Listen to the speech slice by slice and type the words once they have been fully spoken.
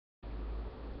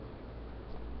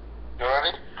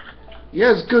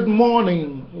Yes, good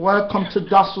morning. Welcome to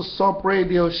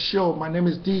Datswazzupradio show. My name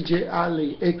is DJ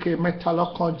Ali, aka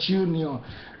Metalocon Jr.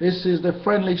 This is the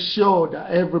friendly show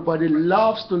that everybody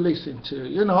loves to listen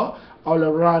to, all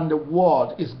around the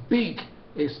world. It's big,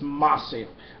 it's massive,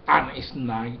 and it's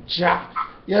Niger.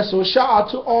 Yes, so shout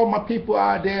out to all my people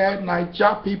out there,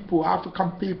 Niger people,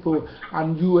 African people,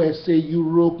 and USA,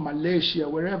 Europe, Malaysia,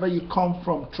 wherever you come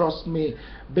from, trust me,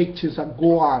 big things are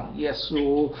going on. Yes,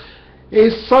 so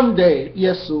it's Sunday,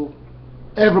 yes, so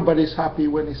everybody's happy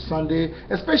when it's Sunday,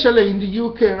 especially in the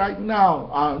UK right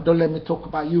now. Don't let me talk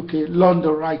about UK,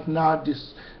 London right now.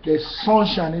 There's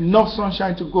sunshine, enough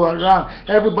sunshine to go around.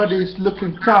 Everybody is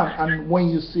looking tan, and when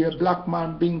you see a black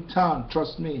man being tan,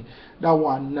 trust me, that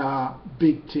one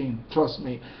big thing, trust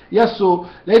me. Yes, so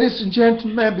ladies and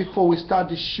gentlemen, before we start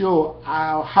the show,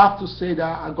 I'll have to say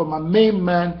that I got my main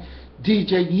man,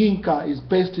 DJ Yinka, is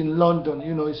based in London.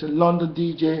 He's a London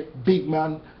DJ, big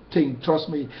man thing. Trust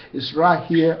me, it's right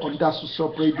here on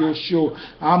Datswazzupradio show.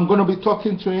 I'm going to be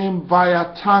talking to him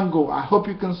via Tango. I hope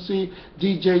you can see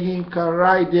DJ Yinka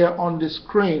right there on the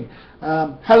screen.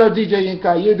 Hello, DJ Yinka,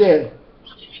 are you there?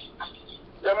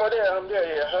 Yeah, I'm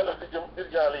there. Yeah. Hello,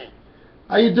 DJ Ali.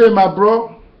 How you doing, my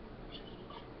bro?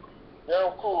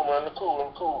 Yeah, I'm cool, man. I'm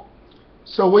cool.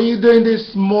 So what are you doing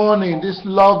this morning, this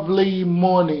lovely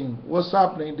morning? What's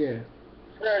happening there?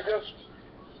 Yeah,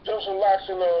 just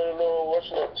relaxing,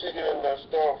 watching on TV and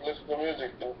stuff, listening to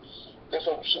music, and get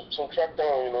some track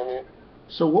down, you know what I mean?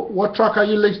 So what track are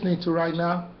you listening to right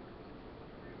now?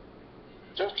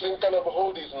 Just playing kind of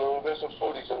oldies, best of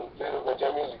oldies and playing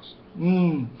Nigerian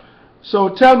music. So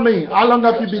tell me, how long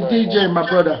have you been DJing, my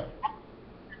brother?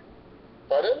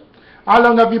 Pardon? How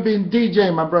long have you been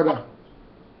DJing, my brother?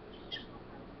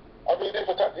 I've been there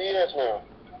for 30 years now.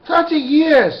 30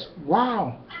 years?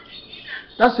 Wow.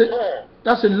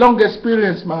 That's a long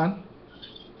experience, man.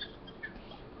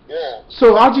 Yeah.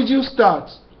 So how did you start?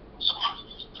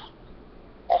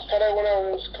 I started when I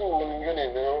was in school in uni,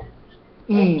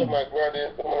 After my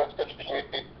graduate, when I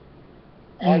graduated,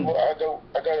 I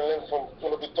got a link from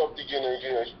one of the top DJ in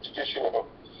Nigeria, DJ Shino.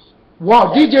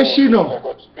 Wow, DJ Shino. I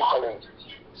got talent.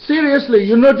 Seriously,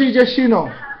 you know DJ Shino?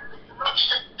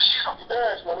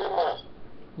 Yes, my name man.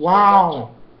 Wow.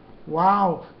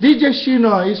 DJ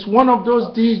Shino is one of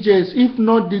those DJs, if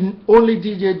not the only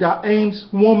DJ that earns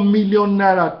 1 million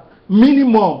naira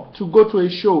minimum to go to a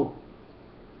show.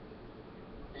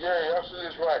 Yeah, you're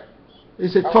absolutely right.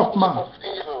 He's a top man.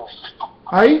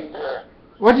 Aye? Yeah.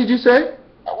 What did you say?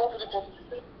 I worked with him for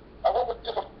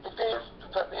 15 to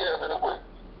 30 years anyway.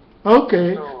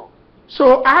 Okay.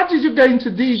 So how did you get into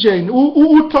DJing?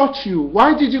 Who taught you?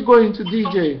 Why did you go into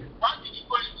DJing?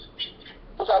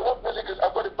 Because I love music,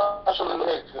 I've got a passion in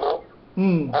it,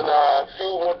 And I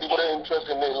feel what the other interest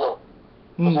in it,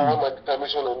 Because I have my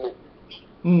determination on it.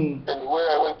 And the way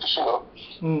I went to Shino,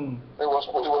 they was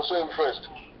so impressed.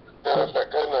 Then I was like,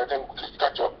 I can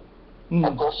catch up.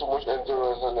 I've got so much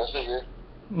endurance, and I said,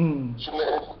 shouldn't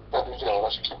let anything do I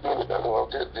should keep doing it, and I'll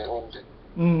get there one day.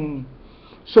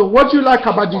 So what do you like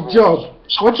about the job?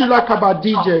 What do you like about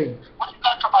DJing?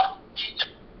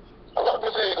 I love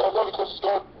music, because it's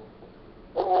got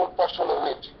more passion on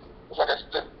it. It's like I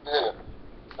said there.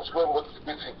 That's where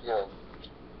motivating, yeah.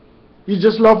 You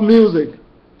just love music?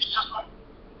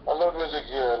 I love music,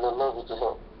 yeah, and I love it a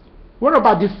lot. What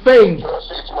about the fame? So I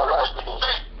say it's my life.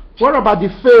 What about the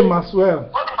fame as well?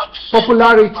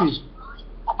 Popularity?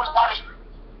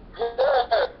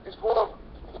 Yeah, it's one of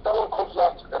that one comes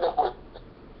last anyway.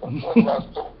 Last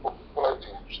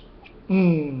popularity.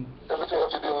 Everything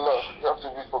else you do in life, you have to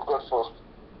be for God first.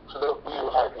 So that will be your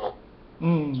hype, man.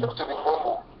 You have to be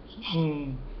humble.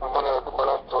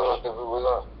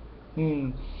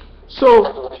 So,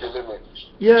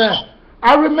 yeah,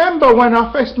 I remember when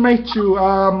I first met you,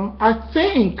 I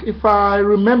think, if I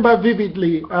remember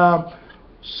vividly,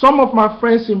 some of my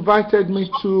friends invited me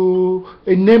to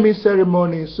a naming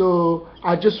ceremony, so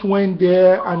I just went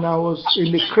there and I was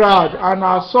in the crowd and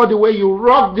I saw the way you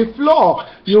rocked the floor.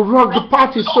 You rocked the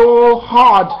party so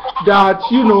hard that,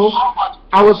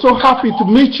 I was so happy to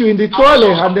meet you in the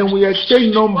toilet and then we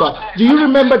exchanged number. Do you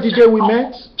remember the day we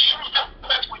met?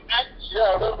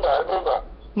 Yeah, I remember.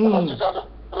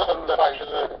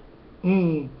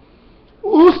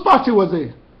 Whose party was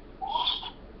it?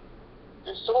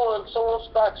 Someone's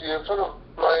party in front of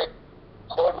my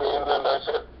called me and then I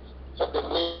said the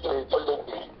name and he told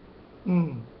me.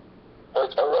 I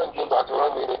ran back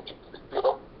around me and picked it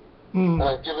up. And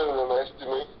I gave him an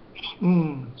estimate.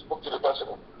 Spoke to the person.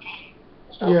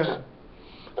 Yeah.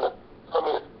 And I come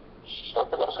in. I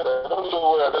said, I don't know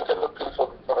where I don't get no pay for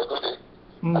a good day.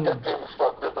 I get paid before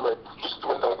I grab my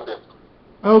instrument down there.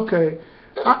 Okay.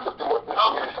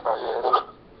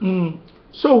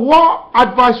 So what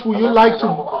advice would you like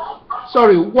to,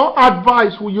 sorry, what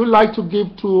advice would you like to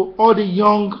give to all the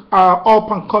young up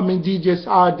and coming DJs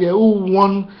out there who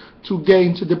want to get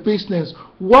into the business?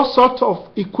 What sort of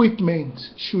equipment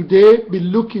should they be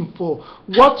looking for?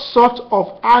 What sort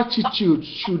of attitude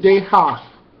should they have?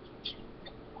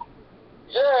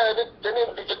 Yeah, they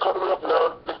need to come up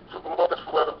now.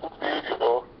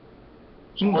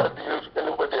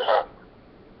 Anybody have.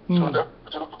 So that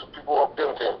to people up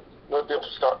them, not them to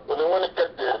start. When they want to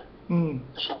get there,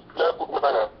 they should learn good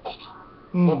manner.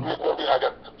 Not be hard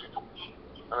to people.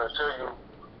 And I tell you,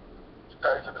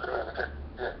 guys are the get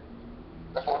there.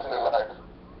 That's one thing in life.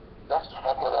 You have to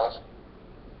have manners.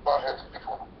 Bow head to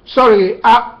people. Sorry,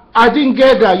 I didn't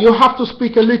get that. You have to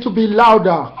speak a little bit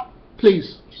louder,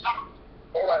 please.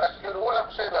 Alright, what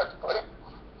I'm saying that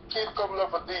kids coming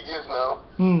up for DJs now,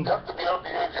 they have to be on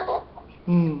behavior,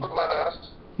 good manners,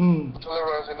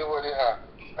 tolerance, and what they have,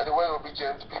 and the way will be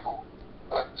gentle to people.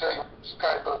 And I tell you,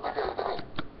 sky don't be there.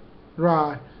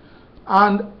 Right.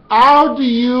 And how do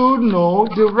you know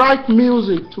the right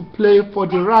music to play for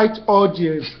the right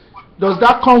audience? Does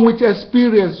that come with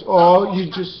experience, or you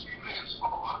just?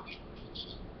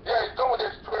 Yeah, it comes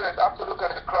with experience. I have to look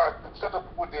at the crowd, the set of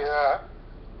people they are.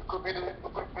 It could be the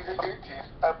 80s.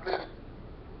 I played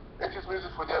 80s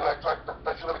music for them, like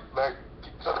traditional, like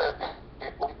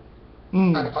people,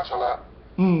 and fashion art.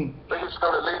 They used to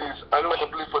call the ladies. I know I can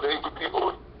play for the 80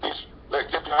 people. Like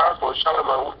Jeffrey Hartford,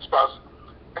 Shalaman, Whispers,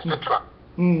 etc.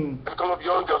 And come up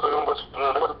young girls or young boys,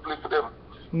 I want to play for them.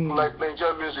 Like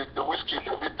Nigerian music, the whiskey,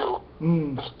 the video,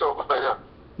 and stuff like that.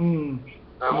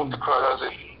 I move the crowd,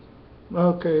 that's it.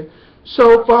 Okay.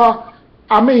 So,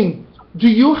 I mean, do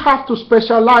you have to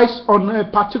specialize on a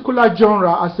particular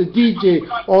genre as a DJ,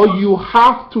 or you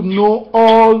have to know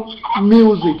all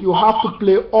music? You have to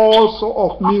play all sort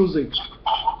of music?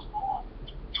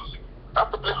 I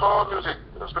have to play all music,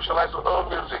 specialize on all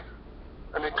music.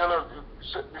 And they kind of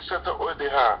set up what they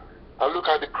have. I look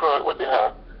at the crowd, what they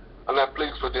have, and I play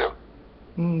for them.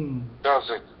 That's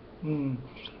it.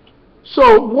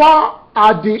 So what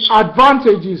are the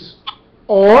advantages,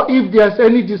 or if there's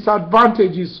any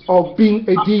disadvantages of being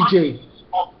a DJ?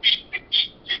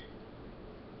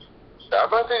 The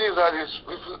advantage is that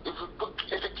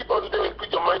if you keep on doing it,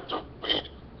 put your mind to it,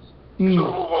 you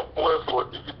don't move forward.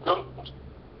 If you don't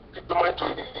keep your mind to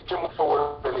it, you can move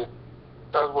forward.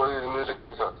 That's what the music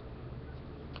is at.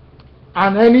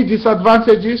 And any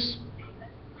disadvantages?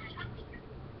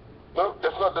 No,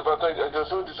 there's no disadvantage.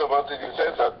 There's no disadvantage in the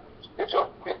sense that if you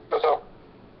don't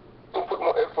put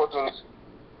more effort on it,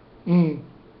 and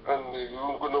you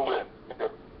won't go nowhere.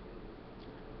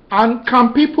 And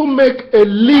can people make a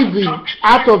living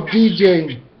out of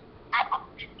DJing?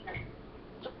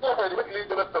 Yeah, they make a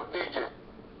living out of DJing.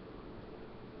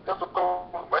 You have to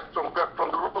come right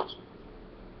from the roots.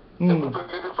 They make a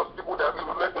living from people that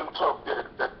have met on top.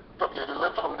 You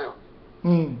learn from them.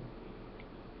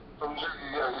 From there,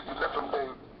 you learn from them.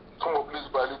 Come up little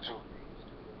by little.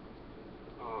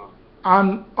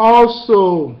 And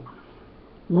also,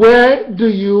 where do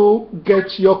you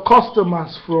get your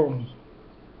customers from?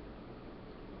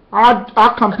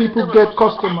 How can people get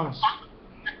customers?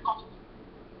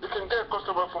 You can get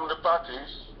customers from the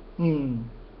parties. You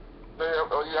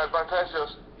advertise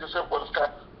yourself on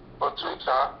Skype, on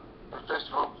Twitter, on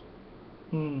Facebook.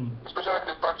 Especially at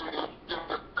the party, you give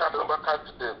the number card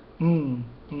to them.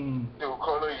 They will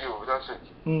call you, that's it.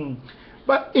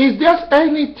 But is there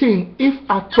anything, if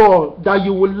at all, that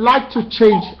you would like to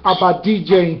change about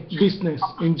DJing business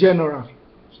in general?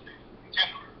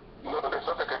 No, there's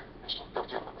nothing I can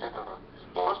change.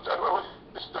 I want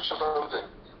to show something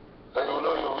that you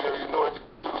know what to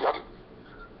do. You have the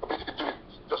ability to do it.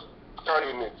 Just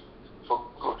carrying it for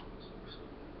good.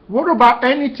 What about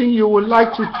anything you would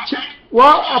like to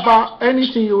what about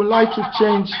anything you would like to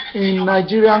change in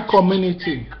Nigerian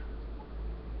community?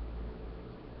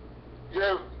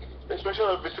 Yeah,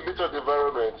 especially visibility of the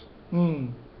environment.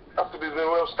 Have to be the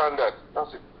well standard.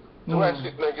 That's it. The way I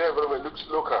see Nigerian environment looks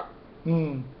local.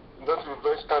 It doesn't be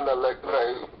very standard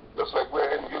just like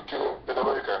we're in UK and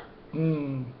America.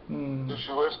 You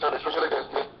should well standard, especially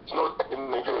it's not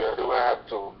in Nigeria the way I have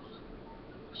to.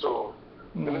 So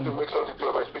we need to make something to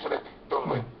about especially the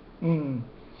government.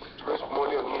 To raise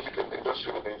money on music and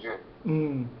industry in Nigeria.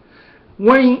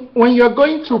 When you're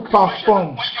going to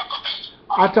perform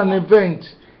at an event,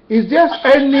 is there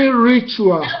any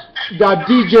ritual that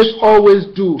DJs always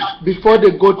do before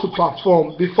they go to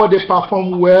perform, before they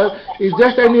perform well? Is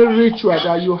there any ritual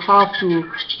that you have to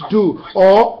do,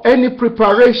 or any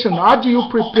preparation? How do you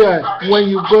prepare when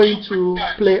you're going to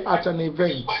play at an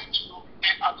event?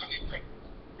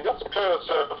 You have to prepare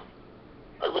yourself.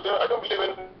 I don't believe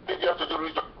anything you have to do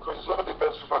ritual because it's not the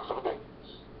best factor for me.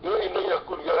 You know you're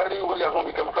good. You're already when you're home,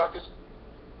 you can practice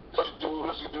what you do,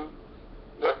 what you do.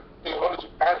 You want to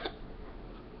ask it.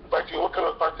 Like what kind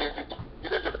of party is it?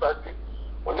 Is it a party?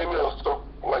 When they will stop,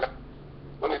 like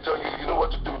when they tell you, you know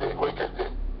what to do there, when you get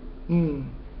there.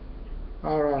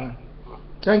 All right.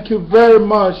 Thank you very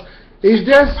much. Is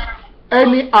there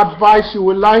any advice you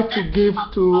would like to give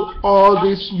to all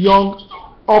these young,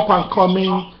 up and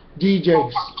coming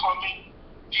DJs?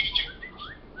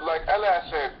 Like I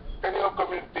said, any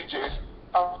upcoming DJs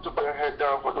have to put your head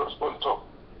down for those on top.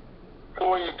 And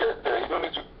when you get there, you don't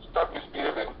need to start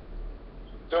misbehaving.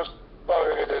 Just bow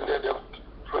your head and then they'll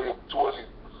pray towards it.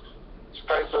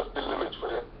 Sky's just the limit for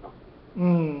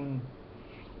them.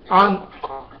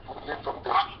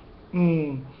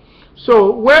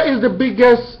 So, where is the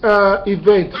biggest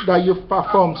event that you've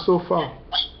performed so far?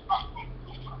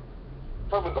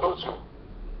 Probably those two.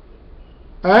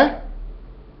 Eh?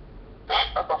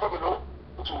 I performed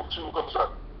in two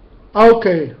concerts.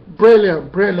 Okay,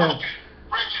 brilliant, brilliant.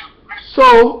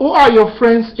 So, who are your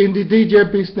friends in the DJ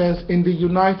business in the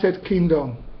United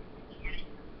Kingdom?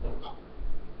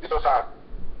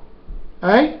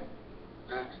 Eh?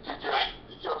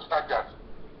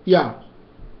 Yeah.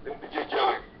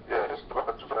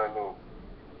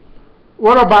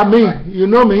 What about me? You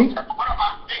know me?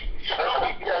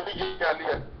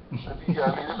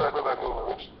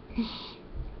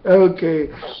 Okay.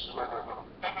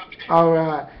 All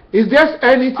right. Is there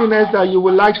anything else that you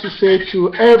would like to say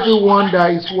to everyone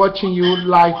that is watching you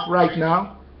live right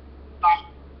now?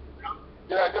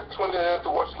 Yeah, I just wanted to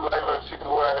watch live and see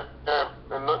where I am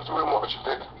and not too much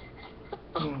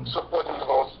supporting the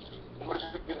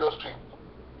music industry.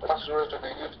 That's the rest of the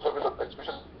youth coming up,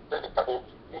 especially in the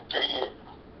UK here.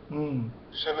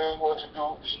 So anything you want to do,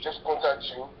 just contact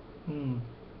you.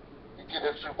 You get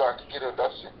a feedback, you get a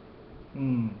that's it.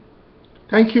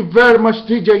 Thank you very much,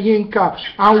 DJ Yinka.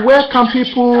 And where can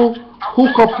people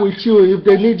hook up with you if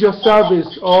they need your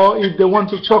service or if they want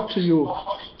to talk to you?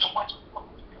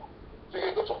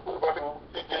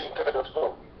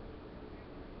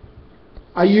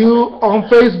 Are you on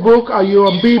Facebook? Are you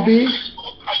on BB?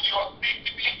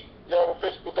 Yeah, on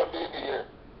Facebook and BB, yeah.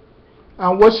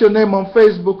 And what's your name on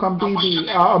Facebook and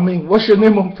BB? What's your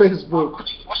name on Facebook?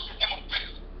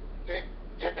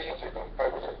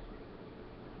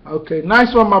 Okay,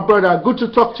 nice one, my brother. Good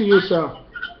to talk to you, sir.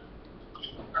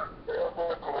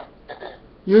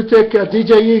 You take care,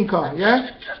 DJ Yinka, yeah?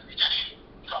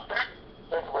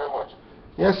 Thank you very much.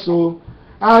 Yes, so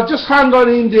just hang on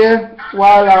in there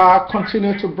while I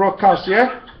continue to broadcast,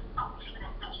 yeah?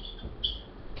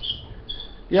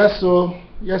 Yes, so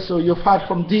you've heard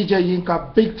from DJ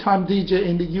Yinka, big time DJ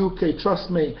in the UK, trust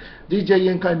me. DJ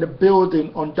Yinka in the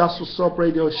building on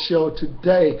Datswazzupradio show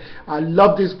today. I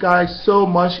love this guy so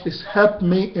much. It's helped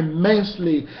me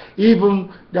immensely. Even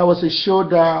there was a show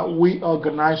that we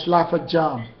organized, Laugh and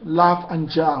Jam,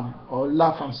 or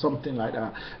Laugh and something like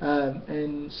that,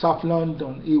 in South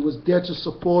London. He was there to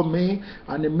support me,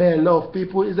 and he met a lot of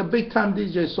people. He's a big time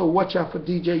DJ, so watch out for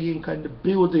DJ Yinka in the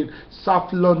building,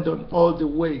 South London, all the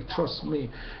way, trust me.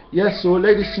 Yes, so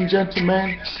ladies and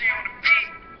gentlemen,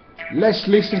 let's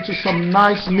listen to some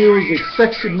nice music,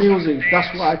 sexy music. That's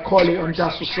what I call it on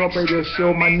Datswazzupradio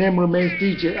show. My name remains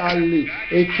DJ Ali,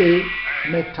 aka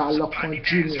Metalocon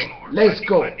Jr. Let's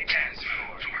go.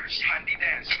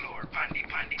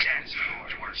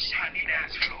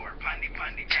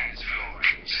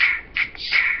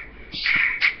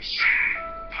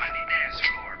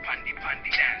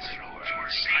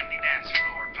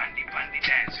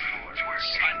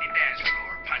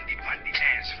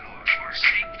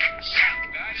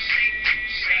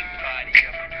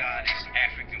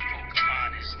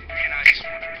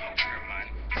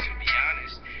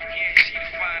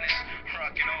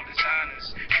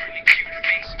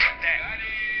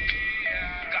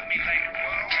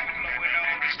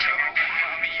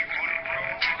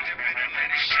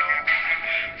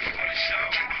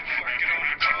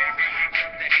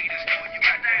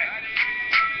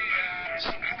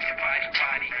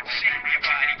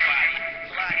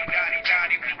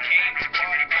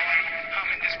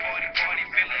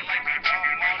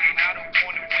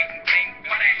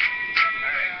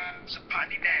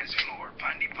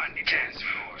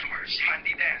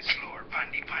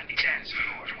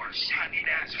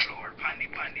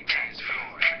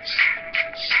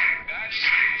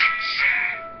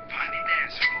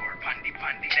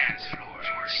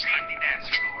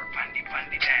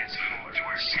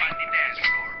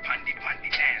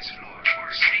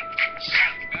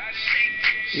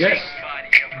 Yes,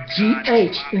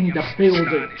 GH in the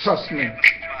building, trust me.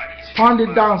 On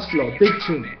the dance floor, big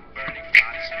tune.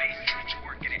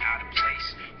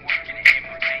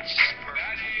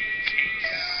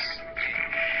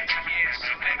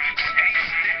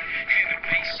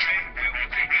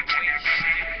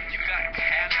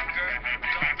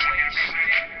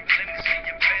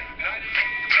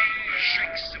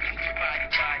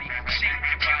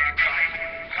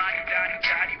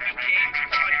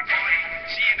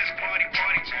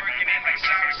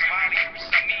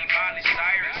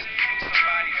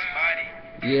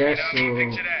 Yes,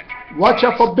 watch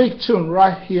out for big tune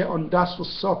right here on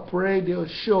Datswazzupradio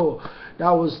show.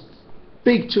 That was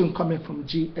big tune coming from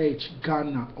GH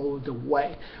Ghana all the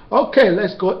way. Okay,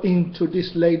 let's go into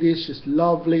this lady. She's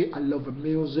lovely. I love her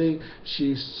music.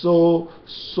 She's so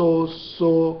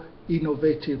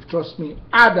innovative. Trust me.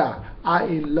 Ada, I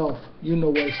in love. You know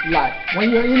what it's like.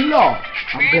 When you're in love,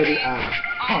 I'm very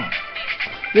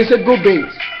This is a good beat.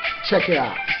 Check it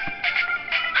out.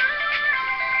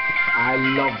 I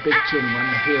love big tune when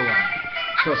I hear one.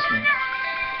 Trust me.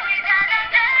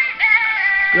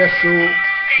 Yes, so.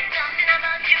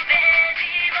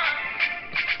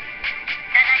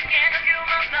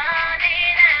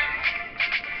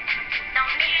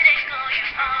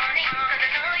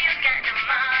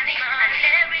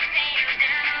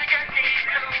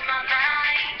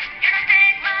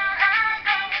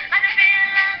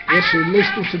 Yes, you're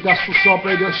listening to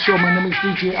Datswazzupradio show. My name is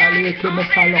DJ Ali, aka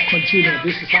Metalo Jr.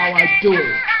 This is how I do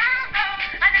it.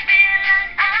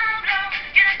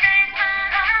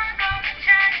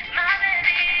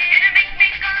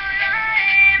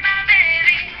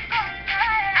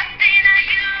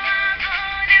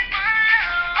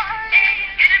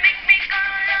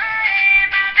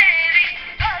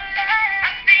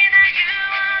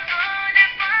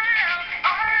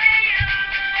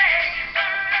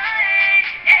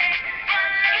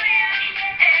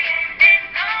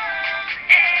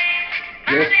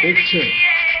 Yes, big tune,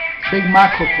 big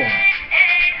microphone,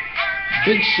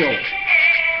 big show.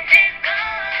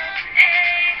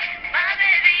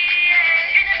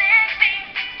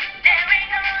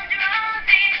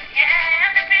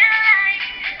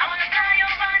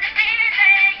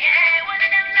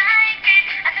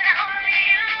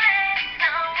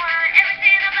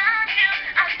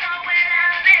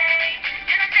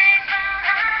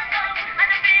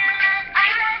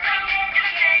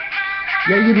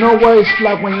 Yeah, you know what it's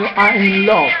like when you are in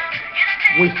love.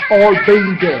 We've all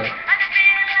been there.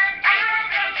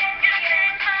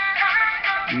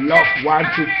 Love 1,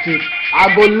 2, 3.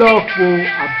 I go love for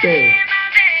a bed.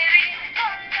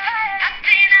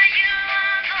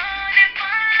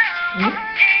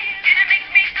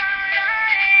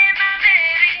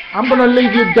 I'm gonna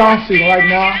leave you dancing right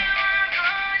now.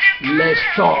 Let's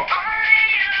talk.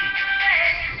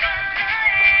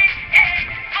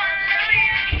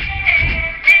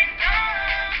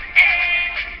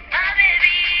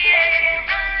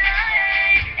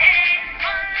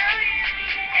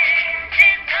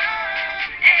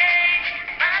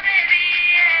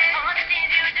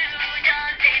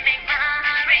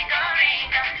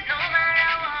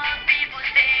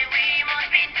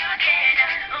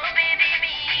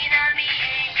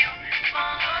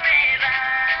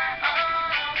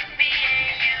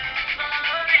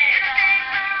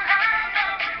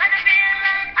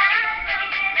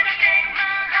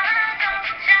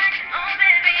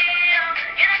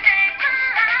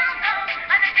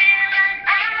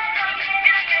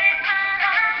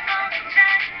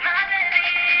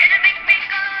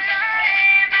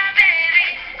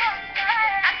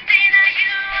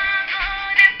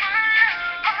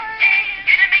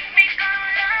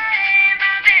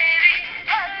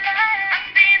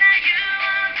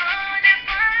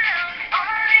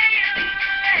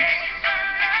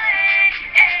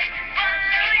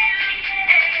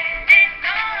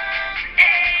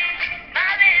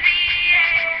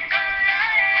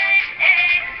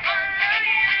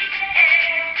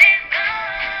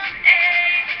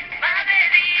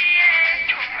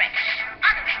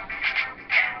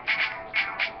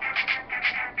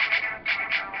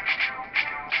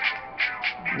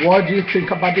 What do you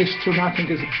think about this tune? I think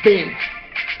it's big.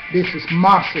 This is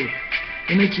massive.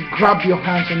 You need to grab your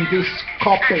hands on this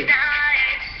copy.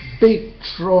 Big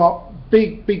drop,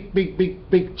 big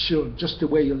tune, just the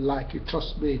way you like it.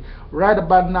 Trust me. Right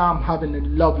about now, I'm having a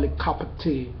lovely cup of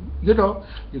tea. You know,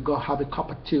 you go have a cup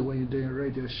of tea when you're doing a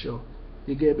radio show.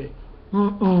 You get me?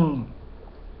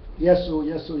 Yes, so,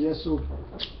 yes, so, yes, so.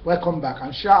 Welcome back,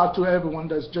 and shout out to everyone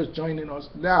that's just joining us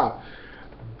now.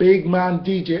 Big man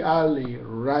DJ Ali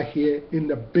right here in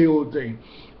the building.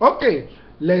 Okay,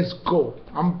 let's go.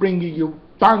 I'm bringing you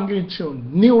banging tune,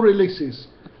 new releases,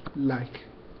 like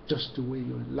just the way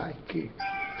you like it.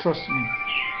 Trust me.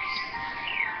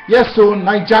 Yes, so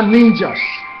Niger Ninjas.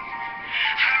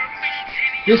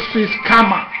 This is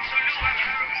Kama.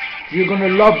 You're gonna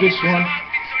love this one.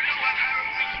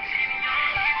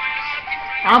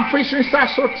 I'm featuring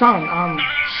Saxophone. I'm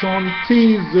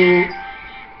Shantizo.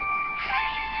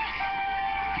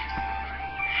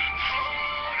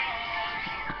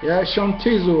 Yeah,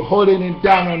 Shantizo holding it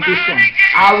down on this one.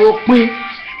 Arrow Queen.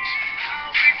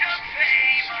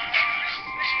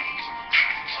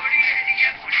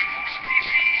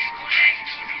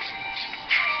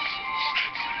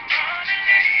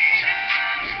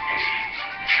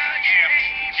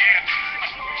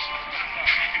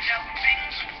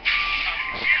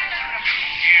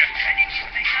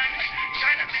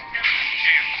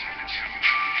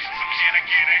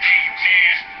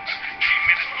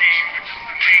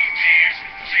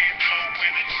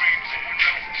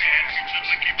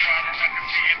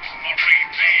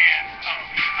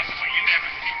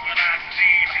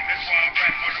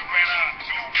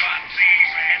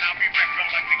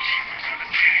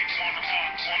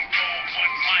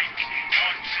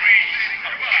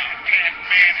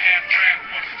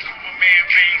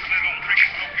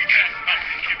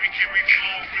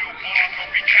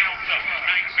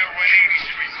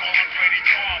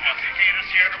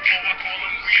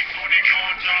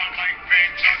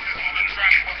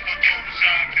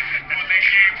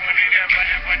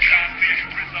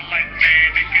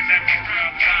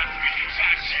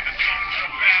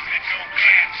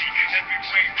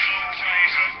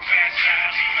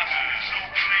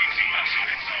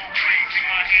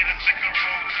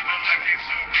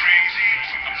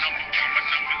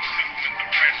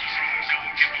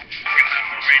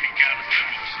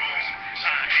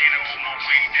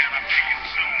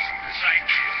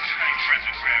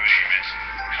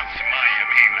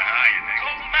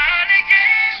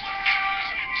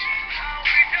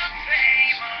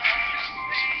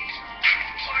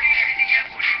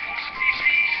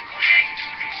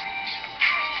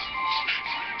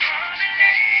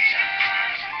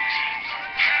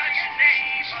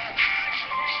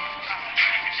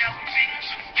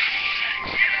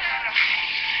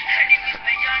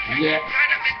 Yeah.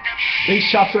 Big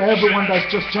shout to everyone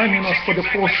that's just joining us for the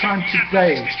first time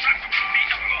today.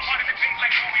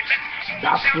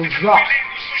 That's what's up.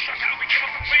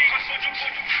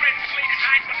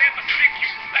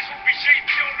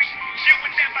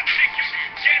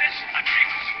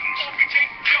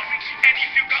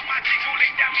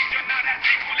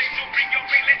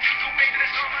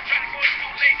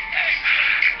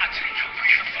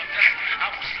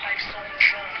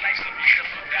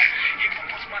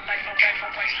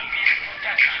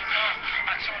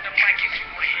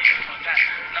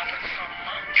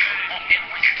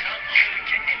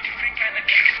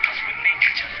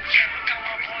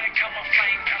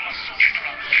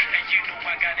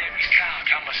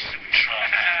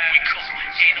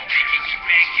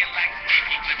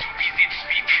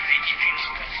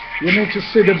 You need to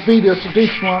see the video to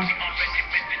this one.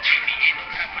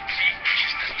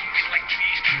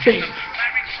 Big.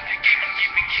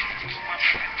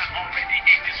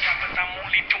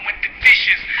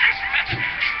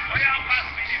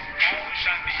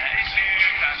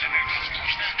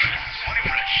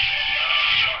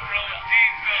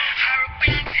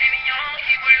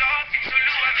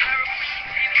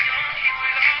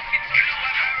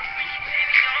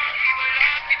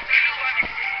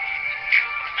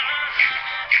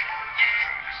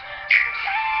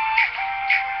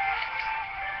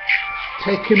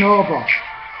 Taking over.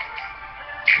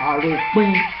 I will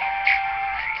bring.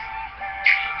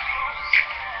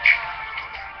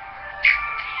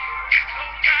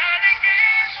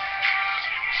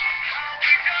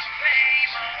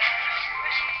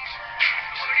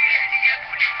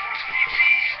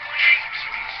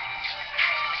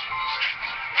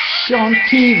 Sean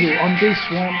TV on this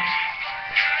one.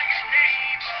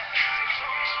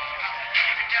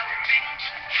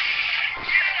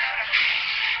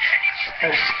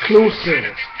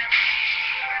 Exclusive.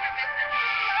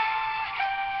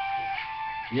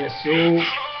 Yes, so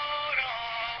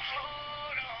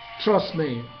trust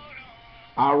me,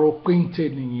 Arrow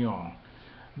Quintin in you.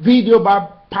 Video by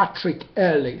Patrick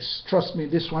Ellis. Trust me,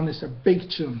 this one is a big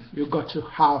tune. You got to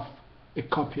have a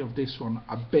copy of this one.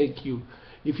 I beg you.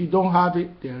 If you don't have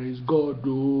it, there is God,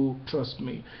 oh, trust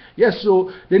me. Yes,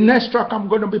 so the next track I'm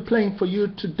going to be playing for you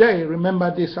today,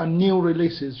 remember these are new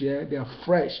releases, yeah? They are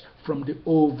fresh from the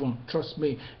oven, trust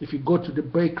me. If you go to the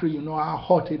bakery, you know how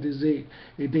hot it is.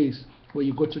 When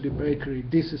you go to the bakery,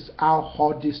 this is how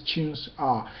hot these tunes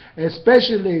are.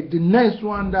 Especially the next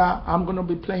one that I'm going to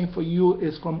be playing for you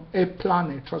is from A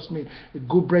Planet, trust me, a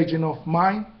good brethren of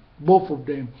mine, both of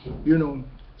them, you know,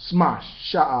 smash,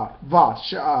 shout out, verse,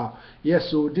 shout out. Yes,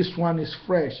 so this one is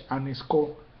fresh and it's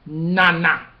called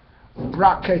Nana.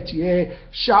 Bracket, yeah,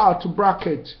 shout out to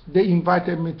Bracket. They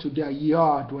invited me to their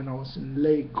yard when I was in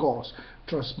Lagos.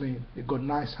 Trust me, they got a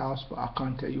nice house, but I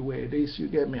can't tell you where it is. You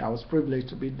get me? I was privileged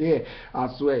to be there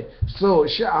as well. So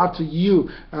shout out to you.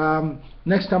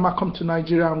 Next time I come to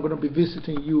Nigeria, I'm going to be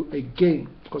visiting you again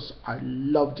because I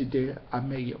loved it there. I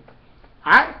met you.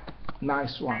 Alright?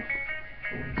 Nice one.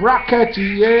 Bracket,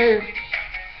 yeah.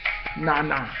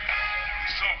 Nana.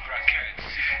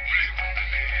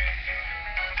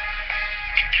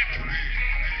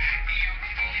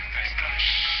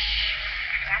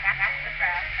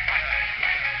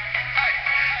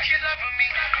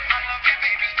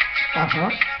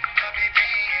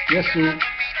 Yes, sir.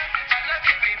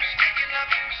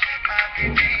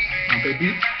 My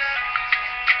baby.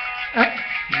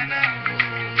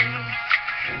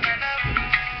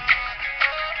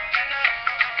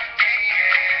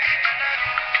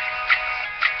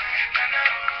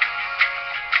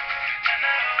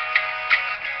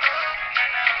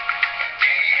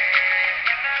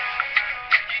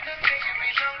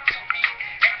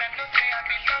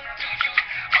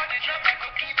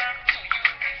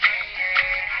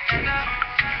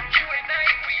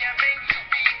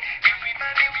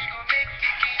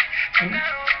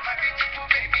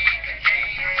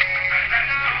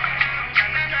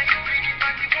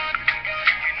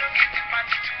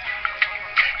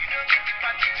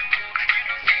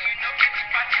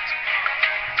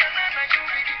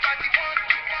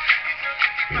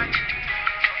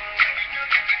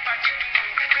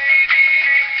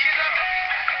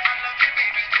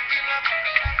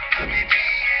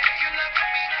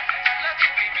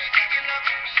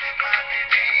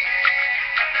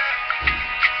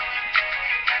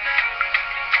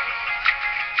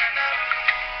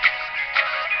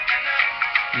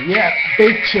 Yeah,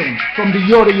 big tune from the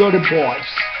Yoda Yoda Boys.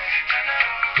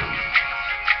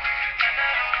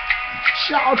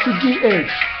 Shout out to GH.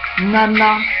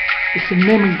 Nana, it's a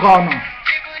name in Ghana.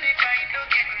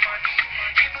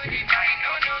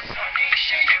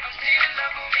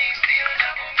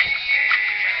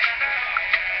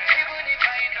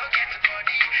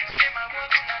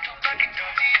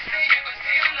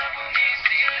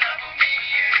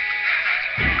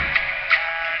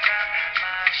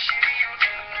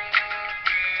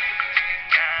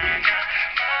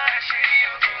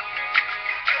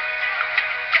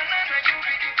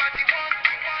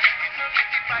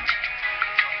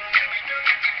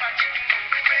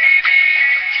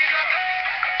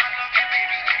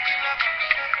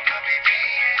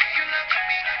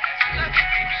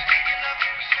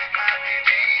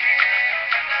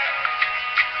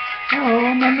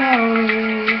 Oh, no, no,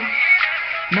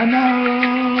 no, no.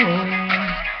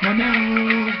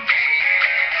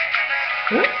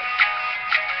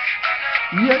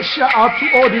 Yeah, shout out to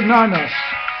all the nanas.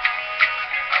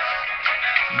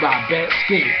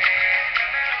 Babetsky.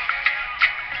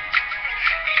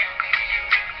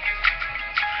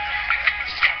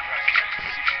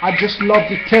 I just love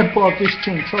the tempo of this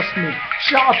tune, trust me.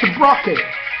 Shout out to Brocket.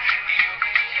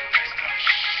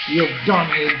 You've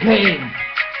done it again.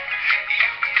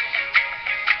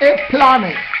 A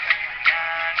Planet.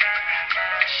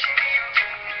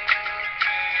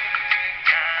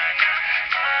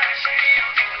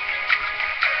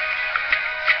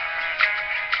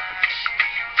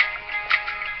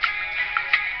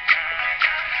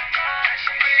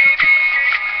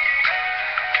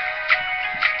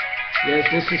 Yes,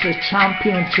 this is a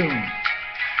champion tune.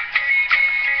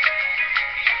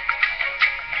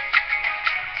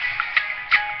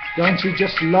 Don't you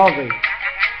just love it?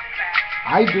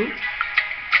 I do.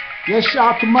 Yes,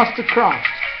 shout out to Mastercraft.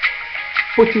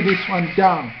 Putting this one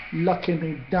down, locking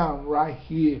it down right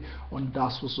here on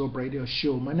Datswazzupradio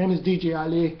show. My name is DJ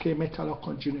Ali K.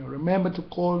 Metalocon Jr. Remember to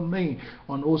call me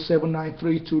on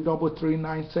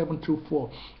 0793-233-9724.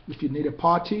 If you need a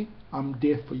party, I'm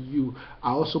there for you.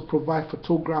 I also provide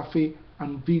photography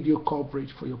and video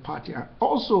coverage for your party. And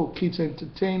also kids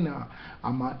entertainer.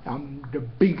 I'm the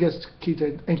biggest kid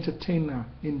entertainer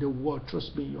in the world.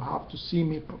 Trust me, you have to see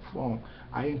me perform.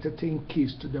 I entertain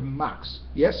kids to the max.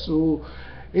 Yes, so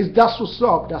it's That's What's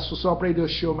Up. That's What's Up Radio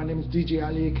Show. My name is DJ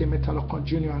Ali aka Metalocon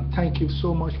Jr. and thank you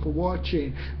so much for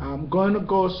watching. I'm going to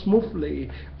go smoothly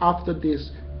after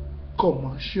this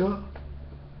commercial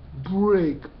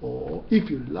break, or if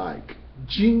you like,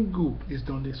 jingle is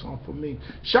done this one for me.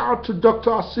 Shout out to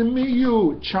Dr.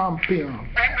 Asimiyu, champion.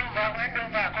 Hey,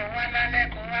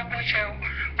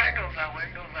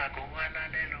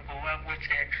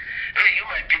 you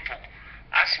my people,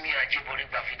 ask me Ajibori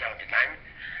Bafida on the line.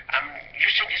 I'm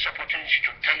using this opportunity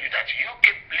to tell you that you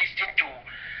keep listening to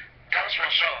That's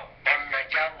What's Up on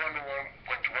Niger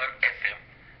 101.1 FM.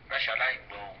 Mashallah,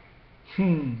 bro.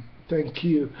 Thank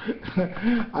you.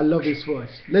 I love his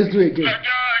voice. Let's do it again. I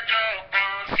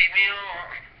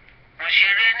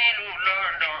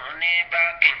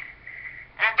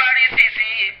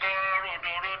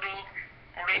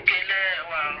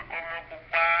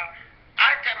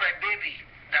tell my baby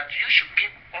that you should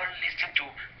keep on listening to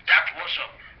That What's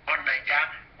Up on Niger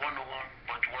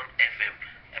 101.1 FM.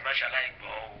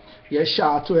 Yeah,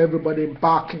 shout out to everybody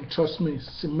back, and trust me,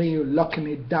 Simiyu locking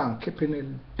it down, keeping it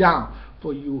down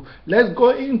for you. Let's go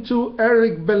into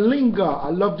Eric Bellinger. I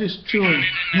love this tune.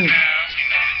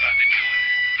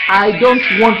 I don't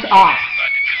want her.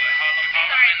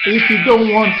 If you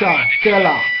don't want her, tell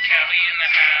her.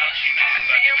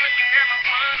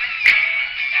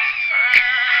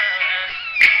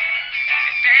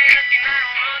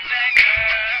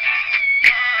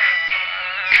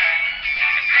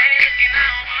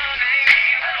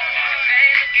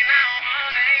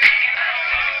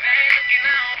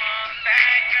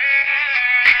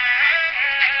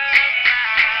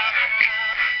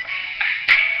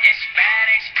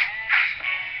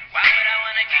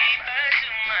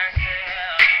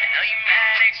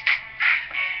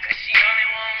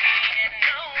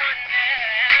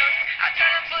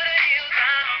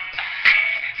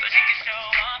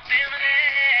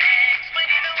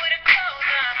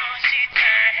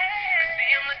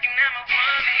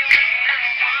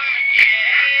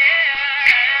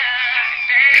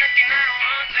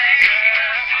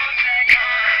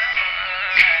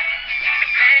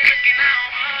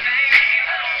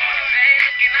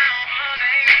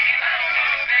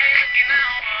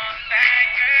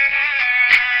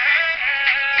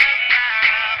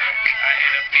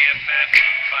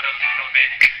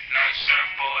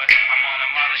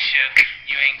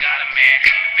 You ain't got a man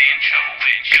to be in trouble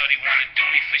with. Shorty wanna do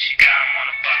me for she got him on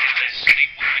a bucket list.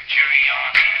 Sleep with my jury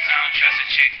on, cause I don't trust a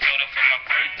chick. Told her for my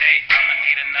birthday, I'ma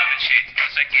need another chick.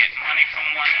 Plus I get money from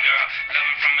one girl,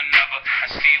 loving from another. I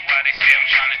see why they say I'm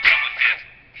trying to double dip.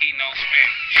 He no spit,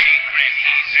 she grin,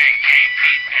 he's in, ain't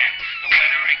peeping. The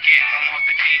wetter it get, I'm off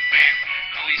the deep end.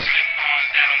 Louis slip on,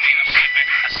 that don't mean I'm slipping.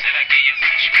 I said I get your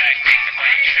bitch back, nigga, why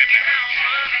you tripping?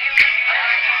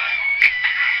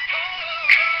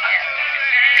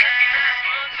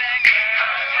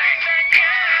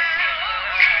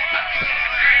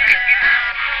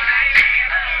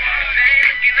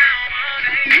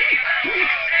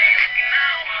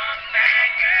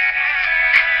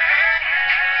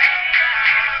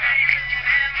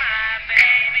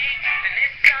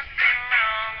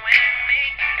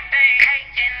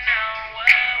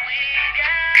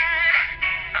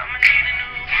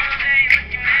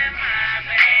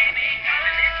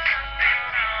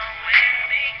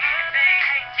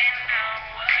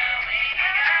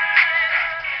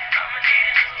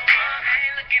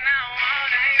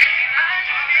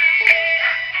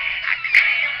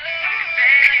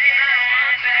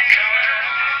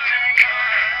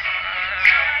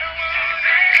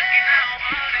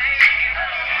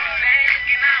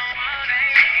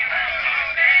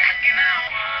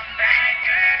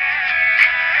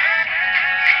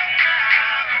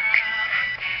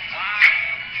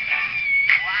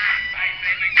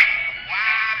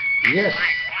 Yes,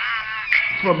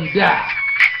 from that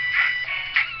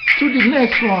to the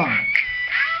next one.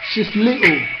 She's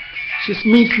little, she's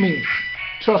me,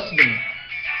 trust me.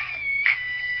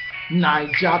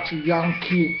 Niger to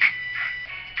Yankee.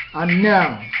 And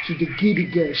now to the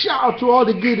giddy girls. Shout out to all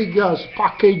the giddy girls,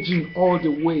 packaging all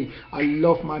the way. I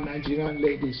love my Nigerian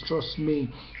ladies, trust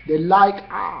me. They like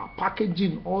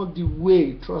packaging all the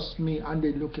way, trust me, and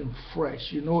they're looking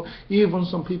fresh. You know, even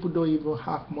some people don't even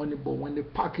have money, but when they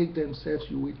package themselves,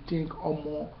 you will think,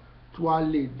 Omo,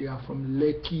 Tuale, they are from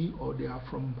Lekki or they are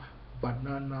from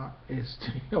Banana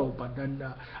Estate or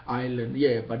Banana Island.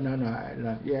 Yeah, Banana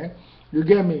Island. Yeah, you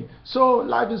get me? So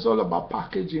life is all about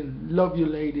packaging. Love you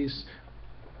ladies.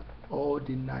 All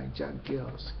the Niger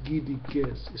girls, giddy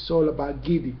girls. It's all about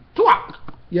giddy. Twak!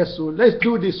 Yes, so let's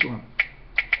do this one.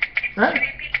 Huh?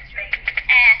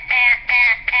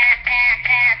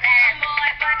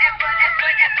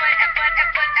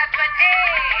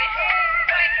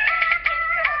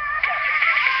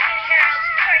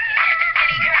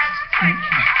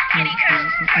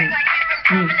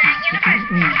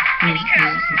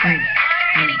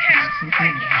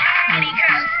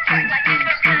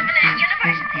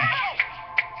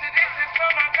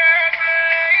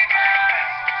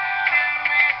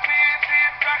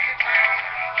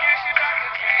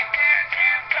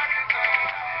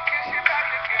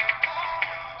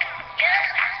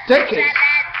 Take it.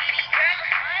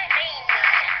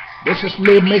 This is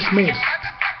Lil Miss Miss.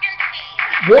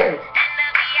 Whoa.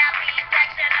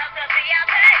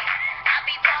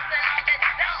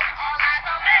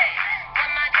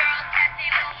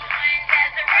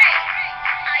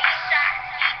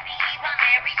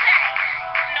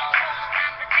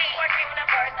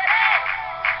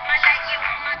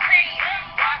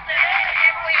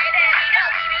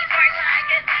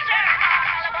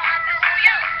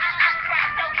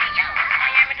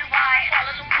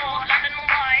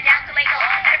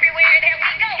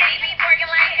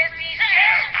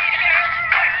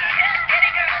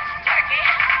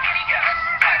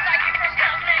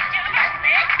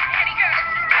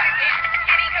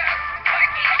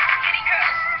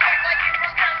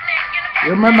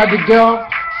 Remember the girl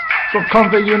from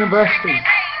Convent University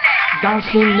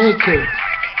dancing naked?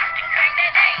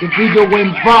 The video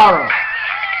went viral.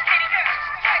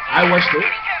 I watched it.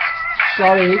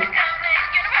 Sorry.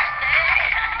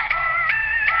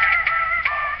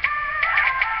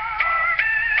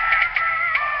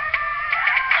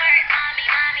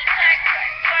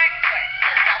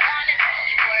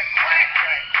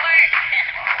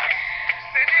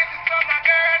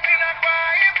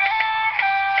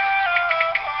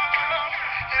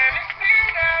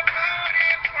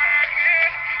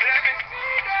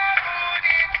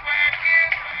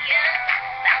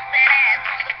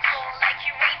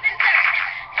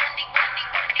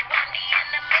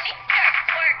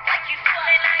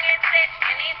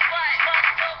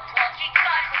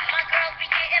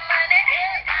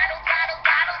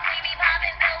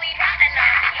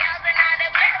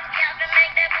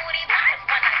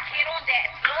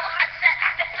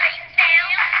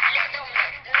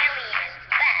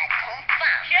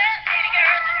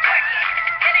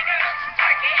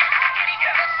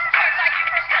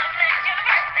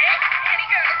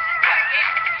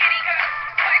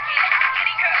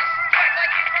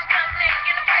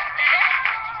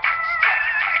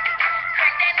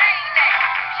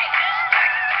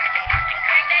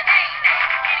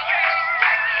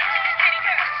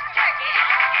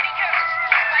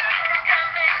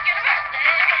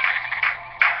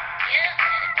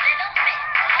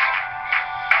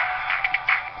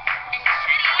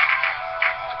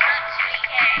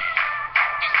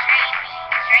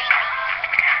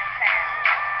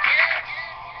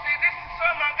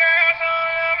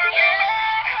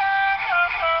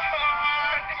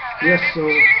 Yes, so.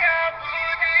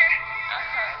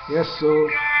 Yes, so.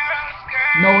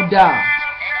 No doubt.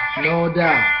 No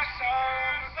doubt.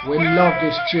 We love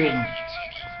this tune.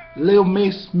 Lil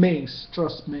Miss Miss,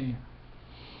 trust me.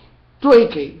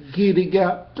 Tweaky, giddy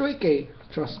girl, tweaky.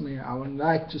 Trust me, I would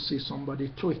like to see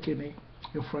somebody tweaking it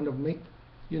in front of me,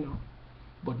 you know,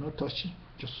 but not touching,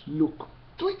 just look.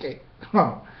 Tweaky.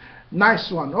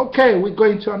 Nice one. Okay, we're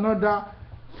going to another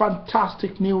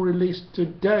fantastic new release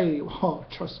today. Oh,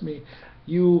 trust me,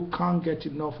 you can't get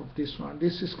enough of this one.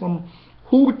 This is from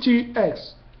Hootie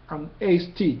X and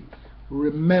AST.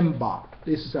 Remember,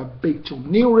 this is a big tune,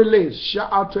 new release.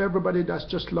 Shout out to everybody that's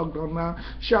just logged on now.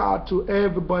 Shout out to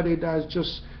everybody that's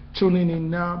just tuning in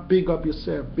now. Big up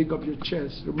yourself, big up your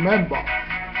chest. Remember,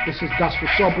 this is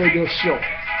Datswazzupradio show.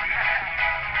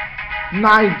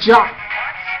 Niger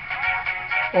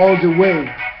all the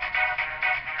way.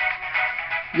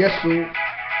 Yes, sir.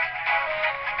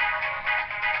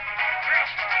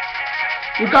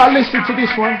 You gotta listen to this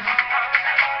one.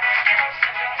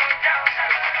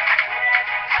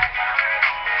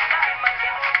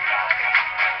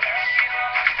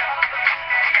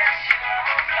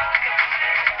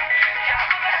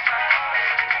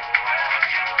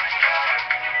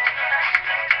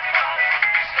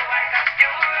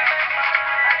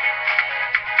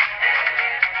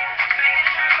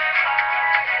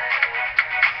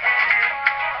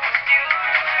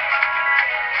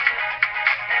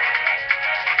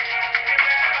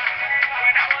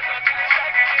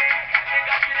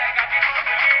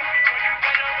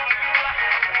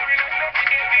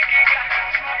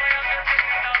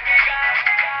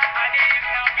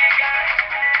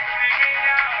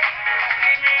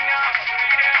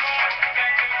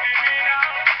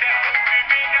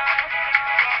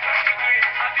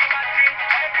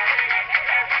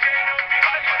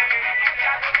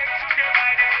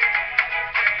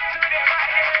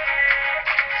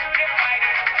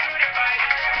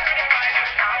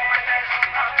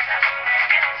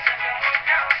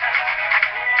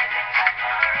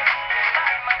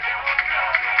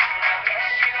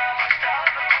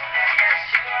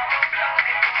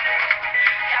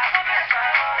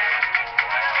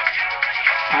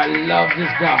 love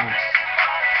this guy.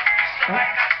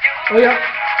 Oh yeah.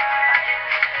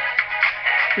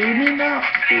 Feel me now.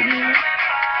 Feel me now.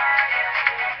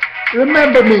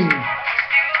 Remember me.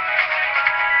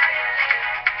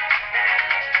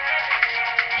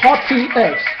 Hotty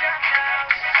X.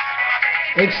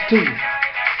 XT.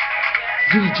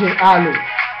 DJ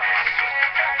Ali.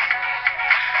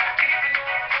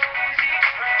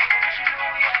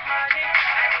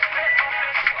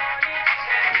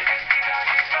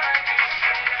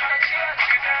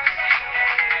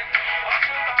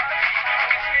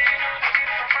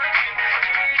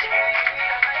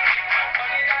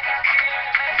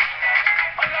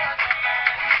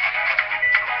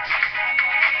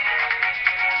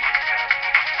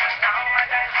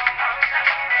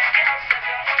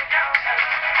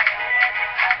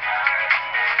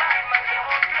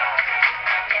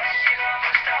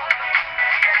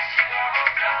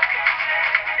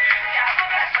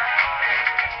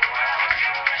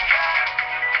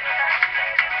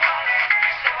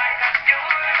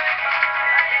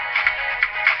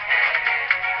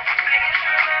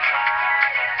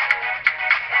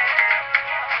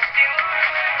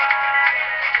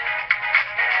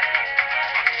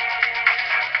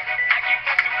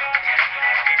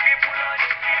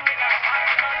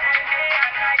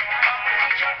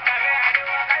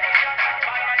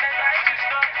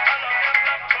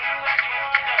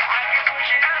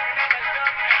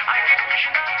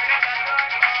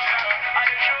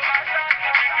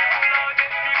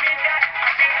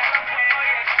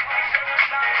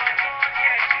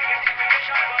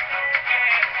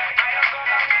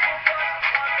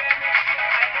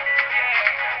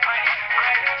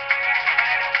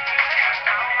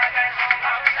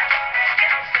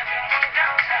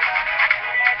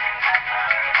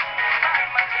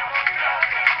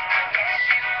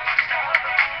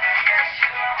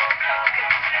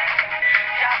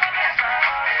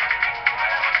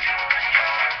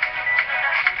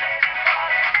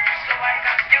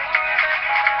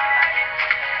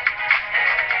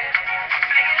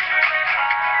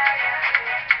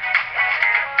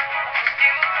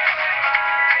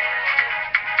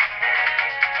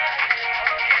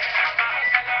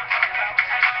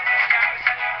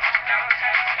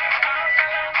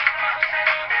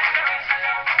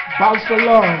 Bounce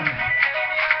along.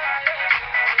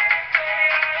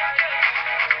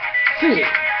 See,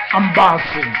 I'm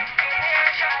bouncing.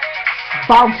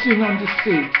 Bouncing on the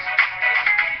seat.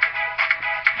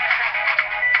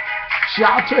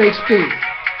 Shout to XT.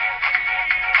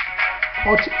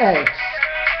 Hot X.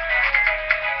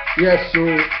 Yes,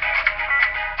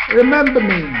 so remember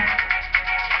me.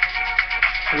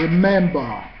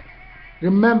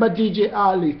 Remember DJ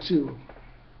Ali too.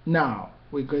 Now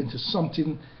we're going to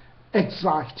something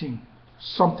exciting,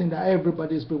 something that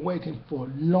everybody's been waiting for.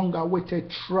 Long awaited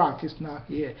track is now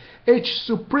here. H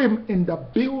Supreme in the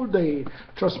building.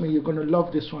 Trust me, you're gonna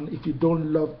love this one. If you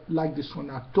don't like this one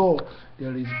at all,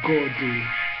 there is God there.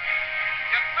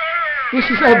 This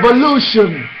is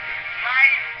Evolution.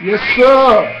 Yes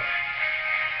sir.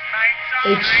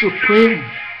 H Supreme.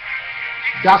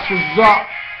 That's what's up.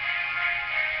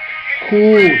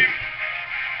 Cool.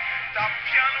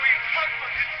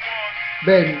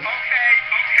 Ben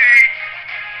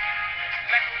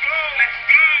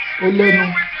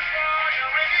Olenu.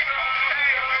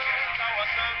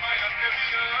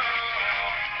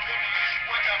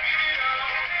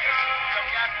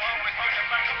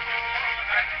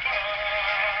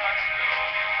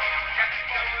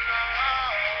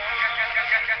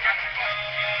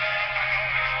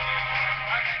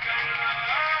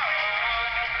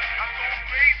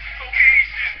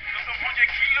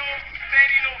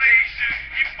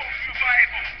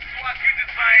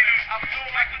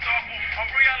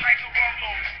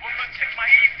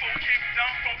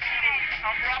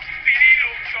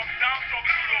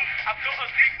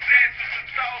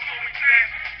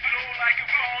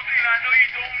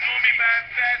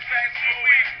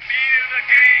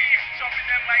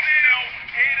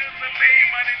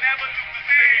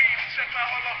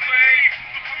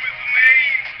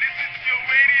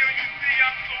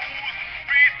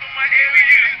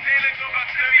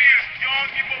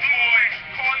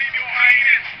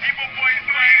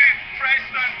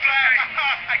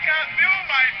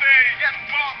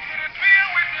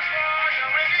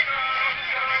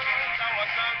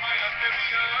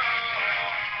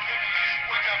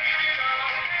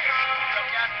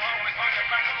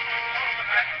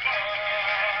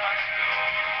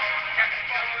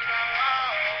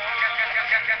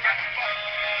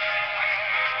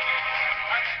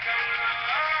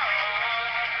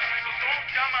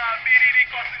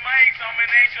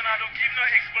 situation, I don't give no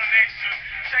explanation.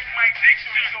 Check my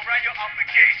dictionary, so write your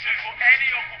application for any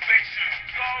occupation.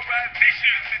 Call rap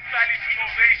visions, it's silent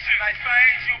innovation. I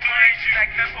find you, blind you,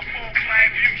 like never full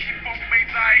climb you. Keep up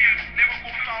messiahs, never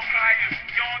go sound flyers.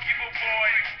 Young evil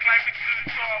boy, climbing to the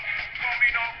top.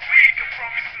 Coming up weak, I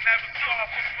promise to never stop.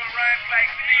 Cause my rhymes like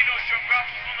Lino, your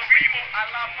rappers on the remote. I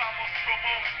laugh, I must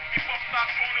promote. Hip hop start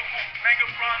chronicle, mega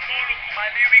brand monocle. My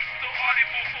lyrics so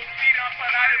audible, so feed on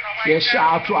parade. Yes,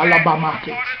 shout out to Alabama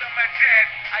Market. Harder than my dad,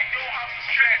 I know how to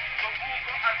stress. The rules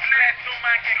are as less, no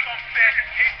man can compare.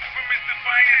 Hate supremacy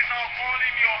defiance, now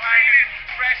calling your highness.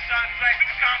 Fresh and fresh, you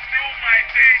can't feel my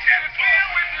day. Just feel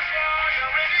with the boy, you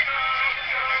already know.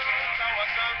 Now I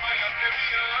stand by your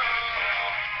stereo.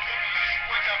 Maybe you should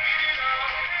watch a video.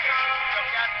 The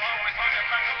cat always on the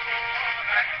microphone.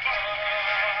 That's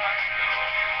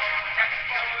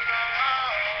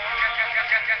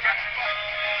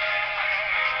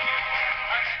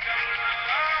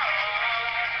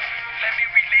let me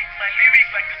relate my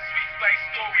lyrics like a sweet life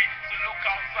story. So look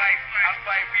outside as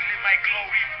I relive my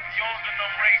glory. Young and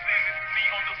I'm racing, it's me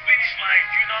on the finish line.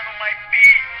 You know my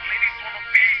beat, ladies wanna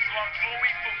be, so I'm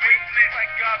going for greatness. I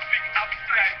got big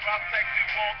appetite, rap like the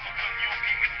one, so the new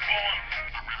king is born.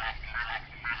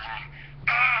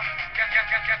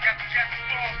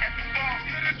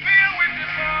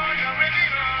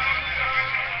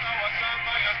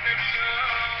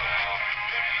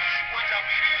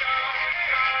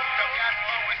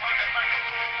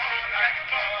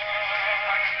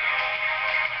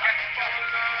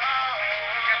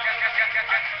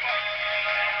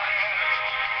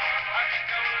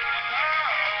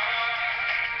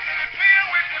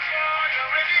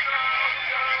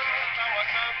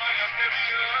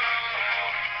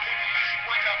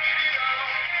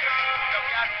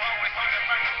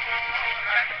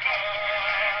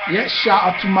 Yes, shout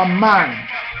out to my man.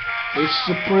 It's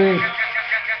Supreme.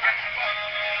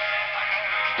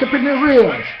 Keeping it real.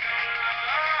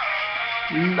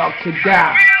 Lock it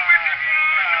down.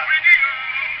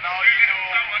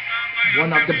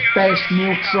 One of the best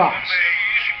new tracks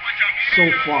so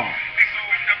far.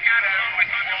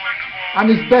 And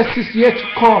his best is yet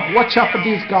to come. Watch out for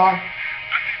this guy.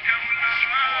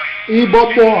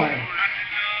 Igbo boy.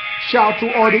 Shout out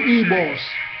to all the Igbos.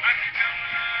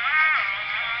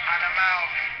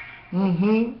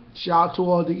 Shout out to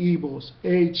all the Igbos.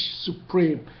 H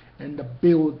Supreme and the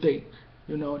building.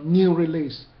 You know, new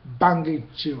release. Banging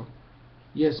tune.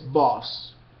 Yes,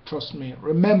 boss. Trust me.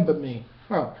 Remember me.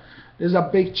 There's a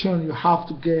big tune. You have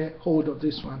to get hold of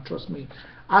this one. Trust me.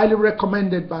 Highly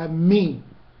recommended by me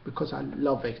because I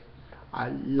love it. I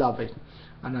love it.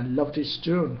 And I love this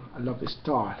tune. I love his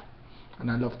style. And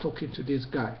I love talking to this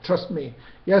guy. Trust me.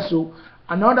 Yes, so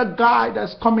another guy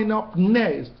that's coming up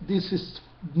next. This is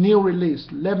new release.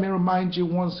 Let me remind you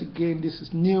once again, this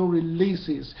is new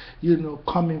releases, you know,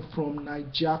 coming from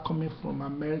Nigeria, coming from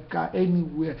America,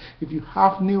 anywhere. If you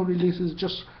have new releases,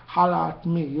 just holler at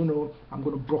me, you know, I'm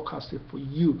going to broadcast it for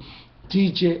you.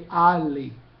 DJ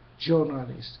Ali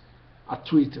Journalist at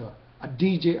Twitter, at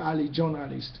DJ Ali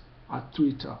Journalist at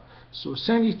Twitter. So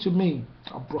send it to me,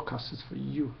 I'll broadcast it for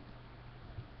you.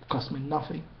 It costs me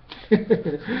nothing.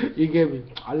 You get me?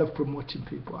 I love promoting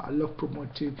people. I love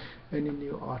promoting any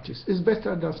new artist. It's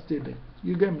better than stealing.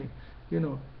 You get me? You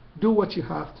know, do what you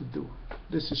have to do.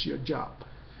 This is your job.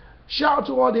 Shout out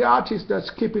to all the artists that's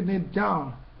keeping it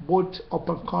down, both up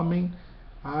and coming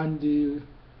and the,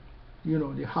 you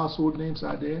know, the household names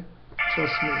are there.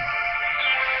 Trust me.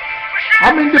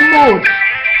 I'm in the mood.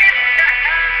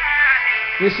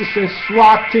 This is a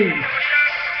SWAT team.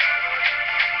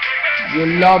 You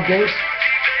love this?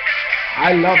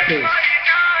 I love this.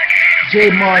 J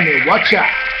Money, watch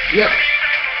out. Yes.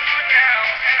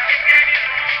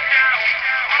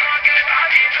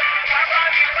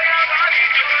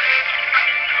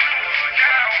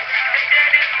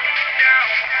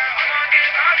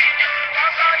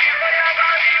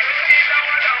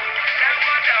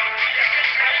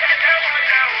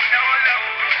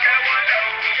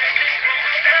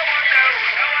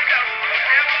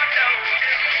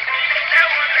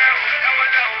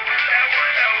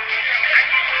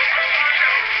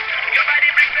 Your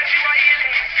body brings that you are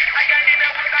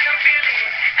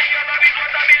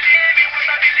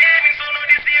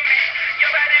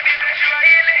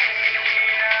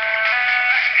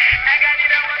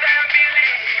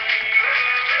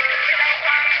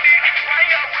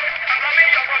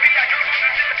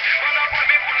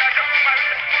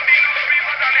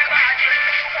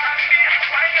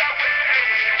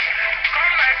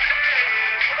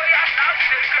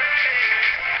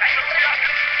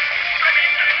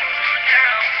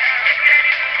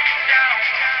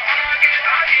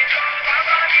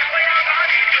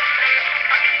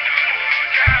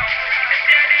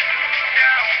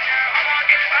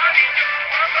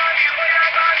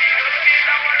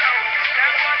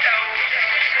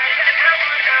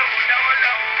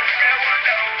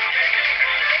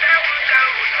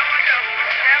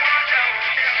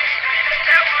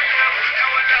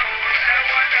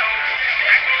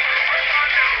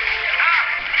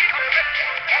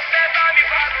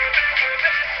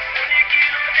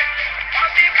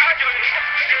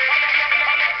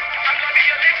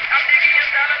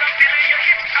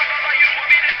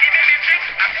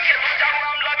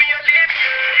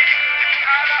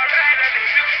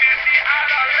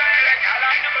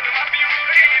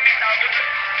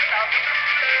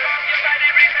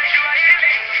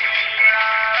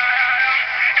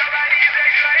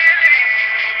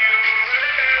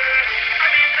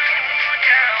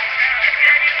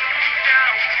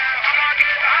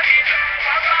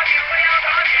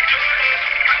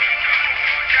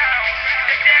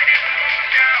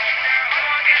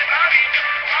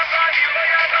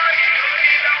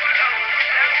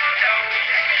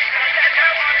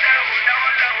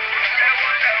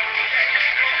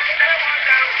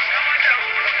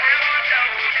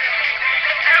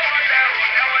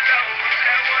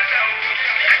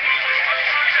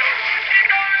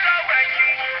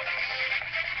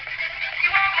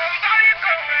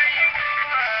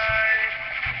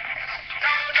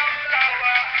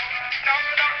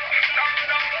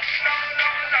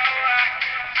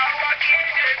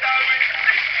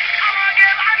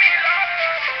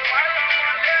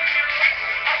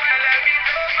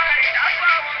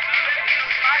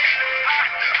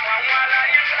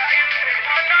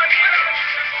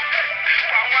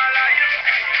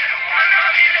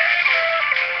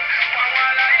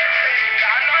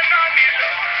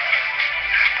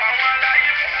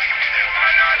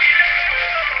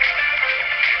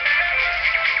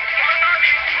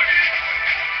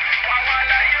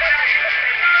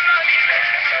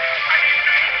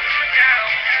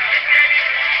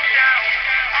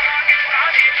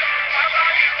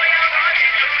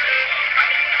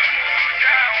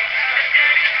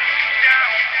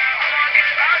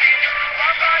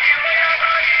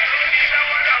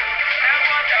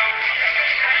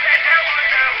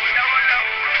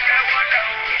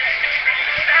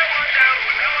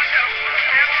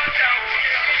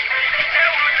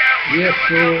Yes,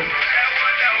 so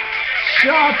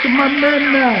shout out to my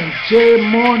main man, J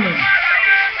Morning.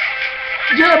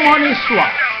 J Morning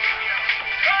swap.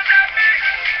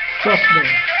 Trust me.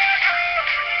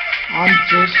 I'm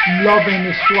just loving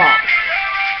the swap.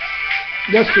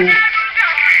 Yes, so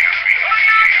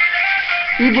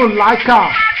even like her,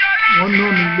 one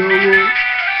know me low.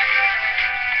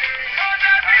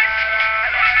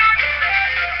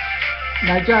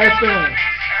 Nigeria FM,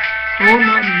 one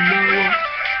know me low.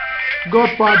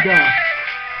 Godfather.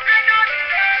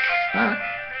 Huh?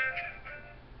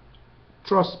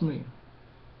 Trust me,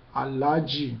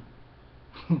 Alhaji,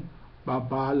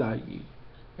 Baba Alaye,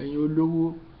 ẹ̀yin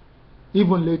olówó,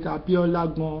 even later Abiola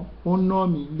gan, ó ná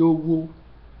mi lówó,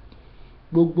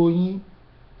 gbogbo yín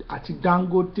àti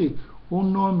Dangote, ó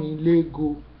ná mi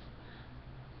légo,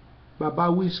 Baba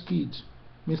Wizkid,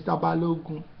 Mr.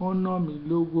 Balogun, ó ná mi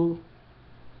lówó,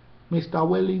 Mr.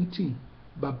 Wellington,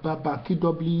 Baba Baki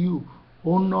W,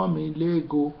 ó ná mi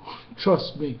légo.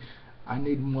 Trust me, I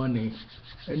need money.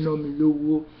 I know me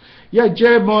low. Yeah,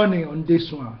 J Money on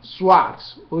this one. Swat.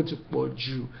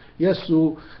 Otipoju. Yes,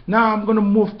 so now I'm gonna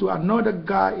move to another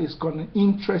guy. It's got an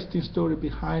interesting story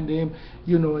behind him.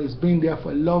 You know, he's been there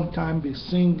for a long time, been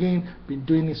singing, been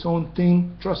doing his own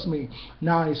thing. Trust me.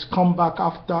 Now he's come back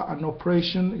after an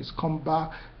operation. He's come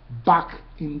back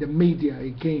in the media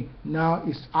again. Now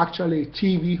he's actually a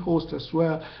TV host as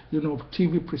well, you know,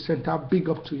 TV presenter. Big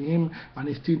up to him, and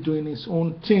he's still doing his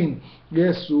own thing.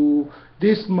 Yes, so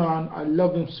this man, I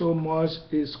love him so much.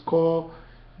 Is called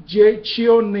J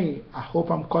Chione. I hope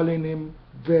I'm calling him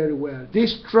very well.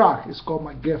 This track is called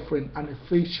My Girlfriend, and it's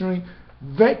featuring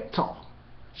Vector.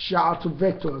 Shout out to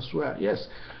Vector as well. Yes,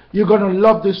 you're gonna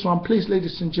love this one. Please,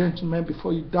 ladies and gentlemen,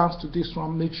 before you dance to this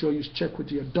one, make sure you check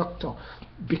with your doctor,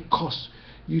 because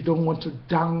you don't want to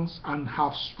dance and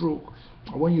have stroke.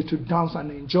 I want you to dance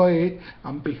and enjoy it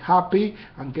and be happy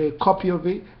and get a copy of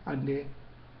it and then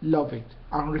love it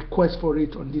and request for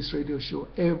it on this radio show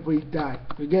every day.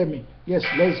 You get me? Yes,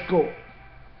 let's go.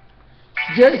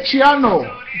 J Chiano,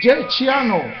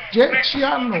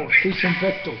 Christian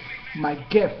Vector, My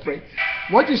Girlfriend.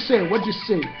 What you say?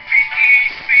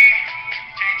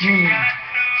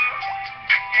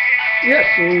 Yes,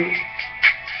 so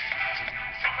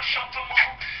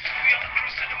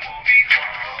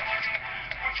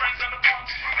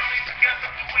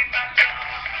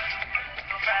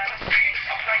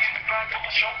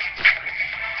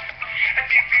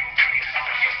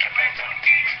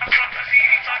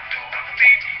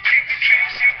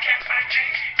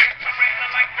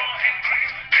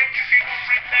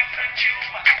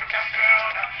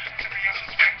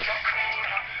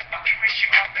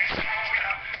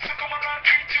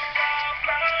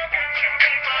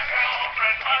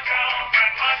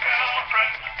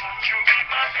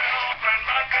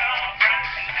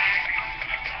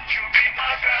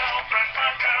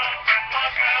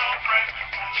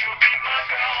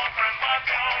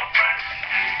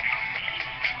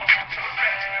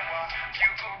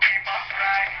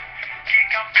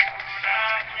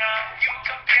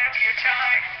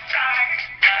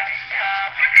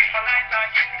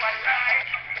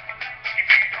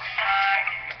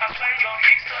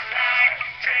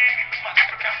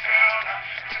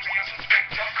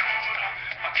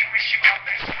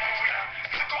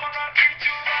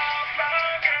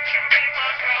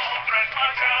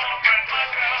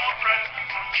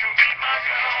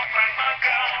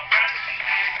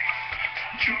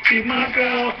be my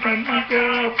girlfriend, my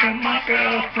girlfriend, my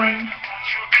girlfriend.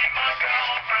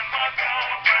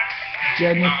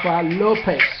 Jennifer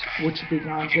Lopez, would you be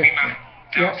my girlfriend?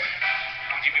 Yes.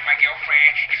 Would you be my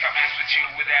girlfriend if I mess with you?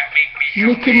 Would that make me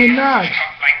Nicki Minaj,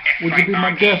 would you be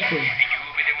my girlfriend?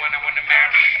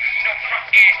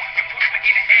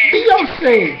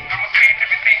 Beyonce,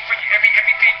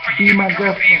 be my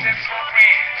girlfriend.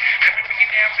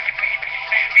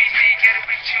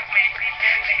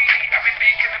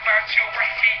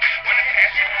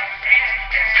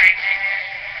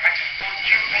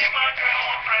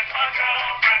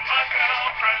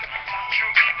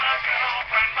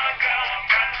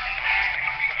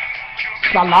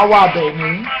 Salawa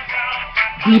Beni,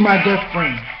 be my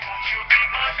girlfriend.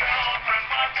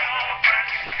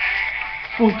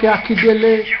 Funke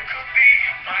Akindele,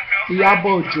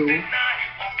 Iyabo Ojo,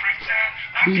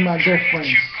 be my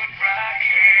girlfriend.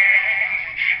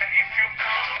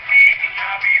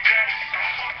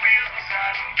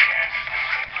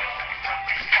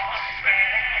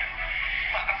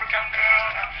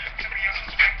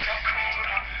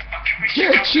 J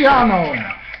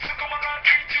Chiano,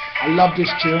 I love this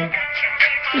tune.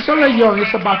 It's only young,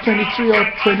 it's about 23 or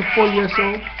 24 years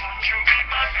old.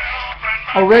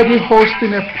 already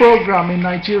hosting a program in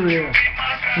Nigeria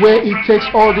where he takes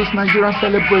all these Nigerian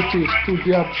celebrities to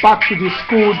their back to the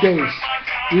school days.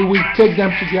 He will take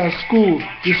them to their school,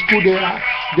 the school they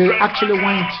actually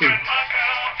went to.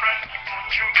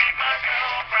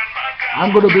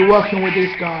 I'm going to be working with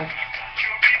this guy.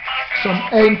 Some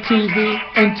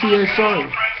NTA, sorry.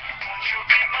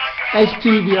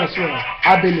 STV as well,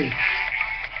 I believe.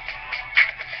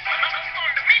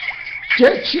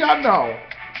 Channel,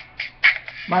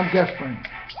 my girlfriend.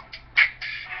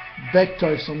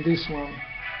 Vector is on this one.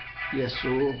 Yes,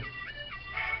 so.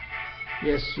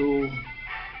 Yes, so.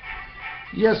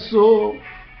 Yes, so.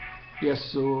 Yes,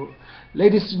 so.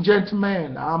 Ladies and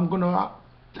gentlemen, I'm gonna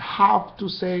have to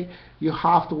say you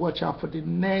have to watch out for the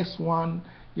next one,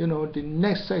 the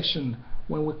next session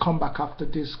when we come back after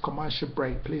this commercial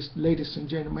break. Please, ladies and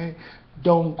gentlemen,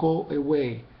 don't go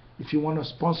away. If you want to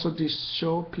sponsor this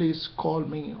show, please call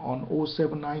me on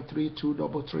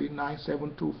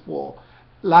 0793-233-9724.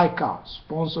 Like us,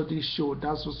 sponsor this show.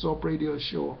 That's what's up radio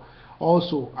show.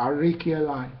 Also, Ariki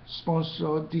Airline,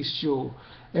 sponsor this show.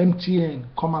 MTN,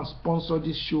 come and sponsor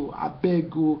this show. I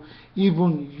beg you,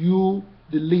 even you,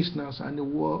 the listeners and the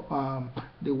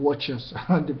watchers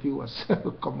and the viewers.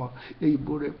 Come on,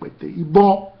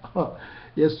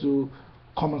 yes, so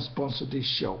come and sponsor this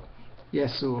show.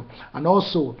 Yes, so, and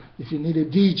also if you need a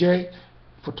DJ,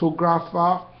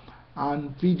 photographer,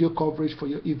 and video coverage for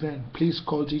your event, please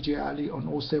call DJ Ali on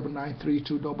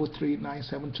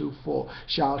 0793-233-9724.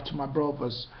 Shout out to my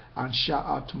brothers and shout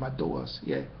out to my daughters.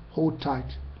 Yeah, hold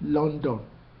tight. London,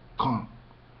 come.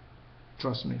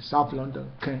 Trust me, South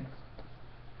London, can.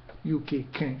 UK,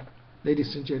 can.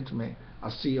 Ladies and gentlemen,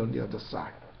 I'll see you on the other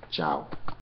side. Ciao.